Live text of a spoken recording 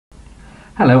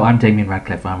Hello, I'm Damian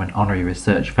Radcliffe. I'm an Honourary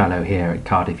Research Fellow here at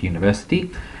Cardiff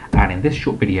University, and in this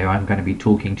short video I'm going to be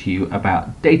talking to you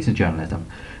about data journalism,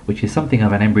 which is something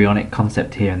of an embryonic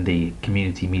concept here in the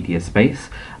community media space,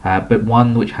 but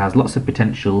one which has lots of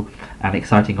potential and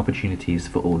exciting opportunities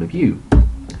for all of you.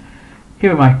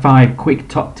 Here are my 5 quick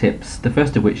top tips, the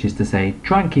first of which is to say,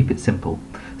 try and keep it simple.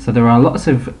 So there are lots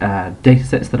of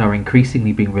datasets that are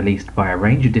increasingly being released by a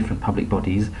range of different public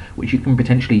bodies, which you can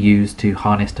potentially use to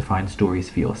harness to find stories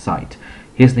for your site.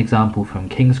 Here's an example from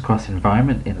King's Cross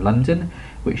Environment in London,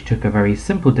 which took a very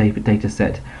simple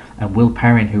dataset, and Will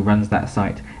Perrin, who runs that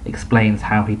site, explains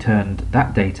how he turned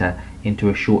that data into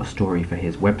a short story for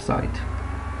his website.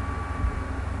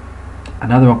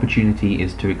 Another opportunity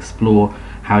is to explore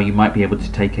how you might be able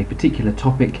to take a particular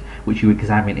topic which you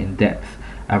examine in depth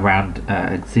around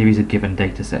a series of given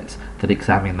datasets that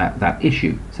examine that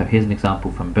issue. So here's an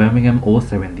example from Birmingham,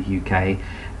 also in the UK,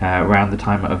 around the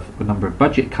time of a number of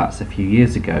budget cuts a few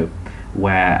years ago,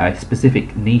 where a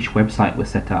specific niche website was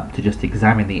set up to just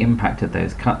examine the impact of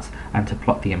those cuts and to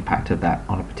plot the impact of that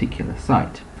on a particular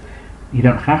site. You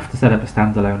don't have to set up a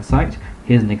standalone site.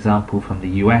 Here's an example from the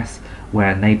US,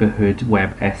 where Neighborhood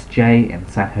Web SJ in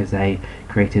San Jose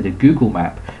created a Google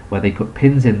map where they put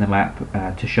pins in the map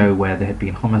to show where there had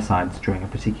been homicides during a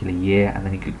particular year, and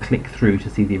then you could click through to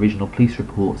see the original police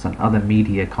reports and other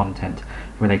media content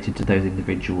related to those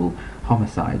individual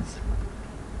homicides.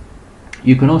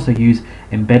 You can also use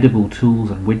embeddable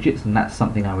tools and widgets, and that's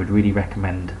something I would really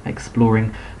recommend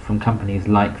exploring from companies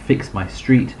like Fix My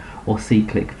Street or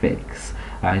SeeClickFix.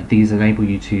 These enable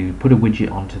you to put a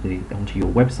widget onto your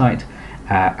website,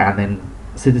 and then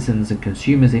citizens and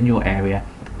consumers in your area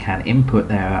can input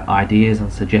their ideas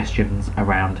and suggestions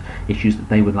around issues that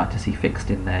they would like to see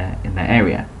fixed in their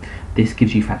area. This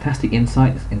gives you fantastic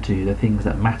insights into the things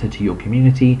that matter to your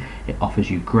community. It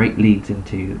offers you great leads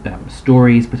into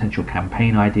stories, potential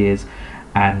campaign ideas,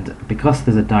 and because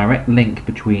there's a direct link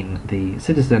between the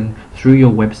citizen through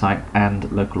your website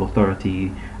and local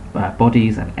authority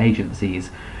bodies and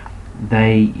agencies,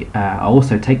 they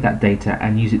also take that data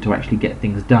and use it to actually get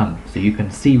things done. So you can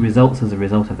see results as a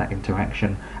result of that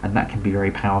interaction, and that can be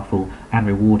very powerful and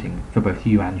rewarding for both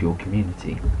you and your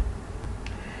community.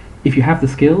 If you have the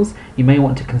skills, you may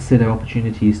want to consider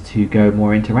opportunities to go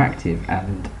more interactive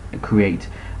and create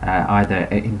either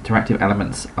interactive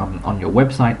elements on your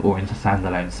website or into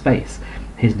standalone space.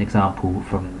 Here's an example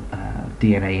from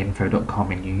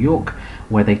DNAinfo.com in New York,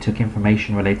 where they took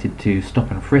information related to stop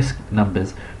and frisk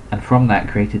numbers, and from that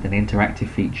created an interactive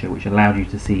feature which allowed you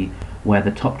to see where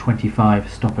the top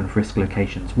 25 stop and frisk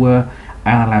locations were,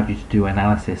 and allowed you to do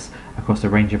analysis across a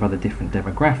range of other different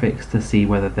demographics to see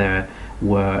whether there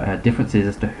were differences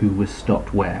as to who was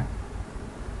stopped where.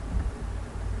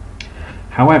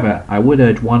 However, I would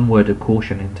urge one word of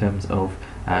caution in terms of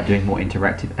doing more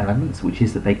interactive elements, which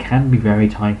is that they can be very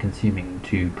time consuming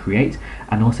to create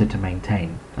and also to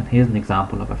maintain. And here's an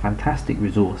example of a fantastic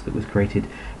resource that was created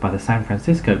by the San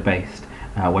Francisco based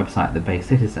website The Bay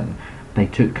Citizen. They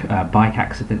took bike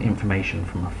accident information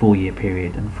from a 4-year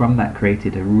period, and from that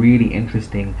created a really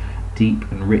interesting,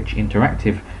 deep and rich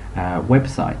interactive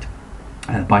website,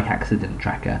 bike accident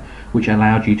tracker, which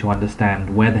allowed you to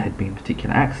understand where there had been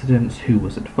particular accidents, who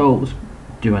was at fault,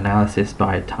 do analysis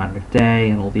by time of day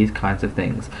and all these kinds of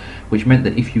things, which meant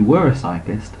that if you were a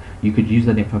cyclist, you could use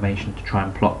that information to try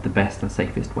and plot the best and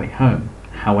safest way home.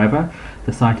 However,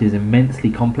 the site is immensely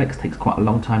complex, takes quite a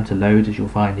long time to load, as you'll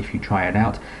find if you try it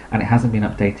out, and it hasn't been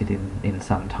updated in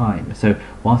some time. So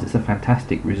whilst it's a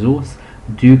fantastic resource,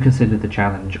 do consider the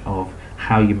challenge of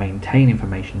how you maintain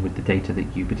information with the data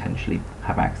that you potentially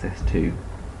have access to.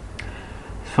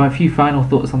 So a few final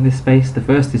thoughts on this space. The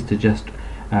first is to just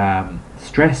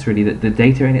stress really that the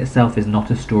data in itself is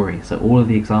not a story. So all of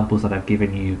the examples that I've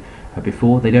given you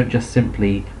before, they don't just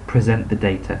simply present the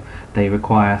data. They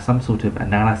require some sort of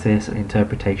analysis,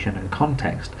 interpretation and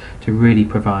context to really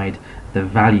provide the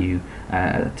value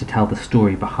to tell the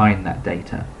story behind that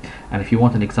data. And if you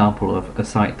want an example of a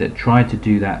site that tried to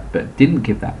do that but didn't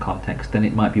give that context, then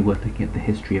it might be worth looking at the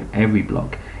history of every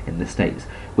blog in the States,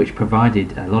 which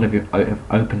provided a lot of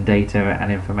open data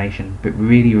and information, but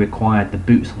really required the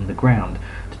boots on the ground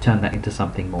to turn that into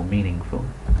something more meaningful.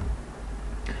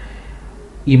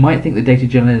 You might think that data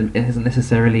journalism isn't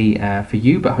necessarily for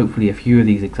you, but hopefully a few of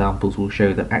these examples will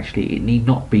show that actually it need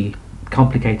not be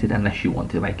complicated unless you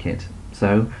want to make it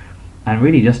so. And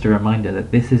really just a reminder that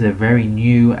this is a very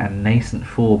new and nascent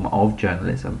form of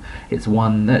journalism. It's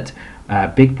one that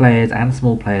big players and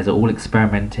small players are all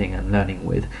experimenting and learning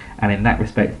with, and in that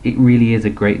respect it really is a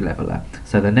great leveler.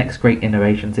 So the next great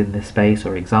innovations in this space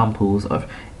are examples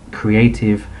of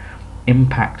creative,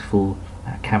 impactful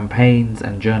campaigns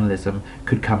and journalism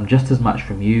could come just as much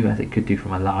from you as it could do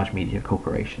from a large media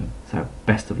corporation. So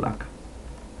best of luck.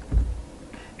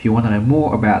 If you want to know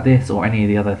more about this or any of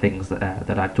the other things that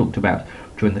I've talked about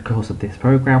during the course of this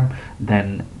program,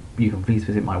 then you can please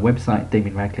visit my website,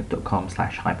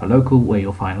 damianradcliffe.com/hyperlocal, where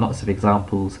you'll find lots of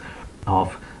examples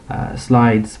of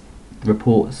slides,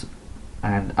 reports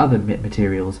and other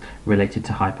materials related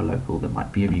to Hyperlocal that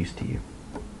might be of use to you.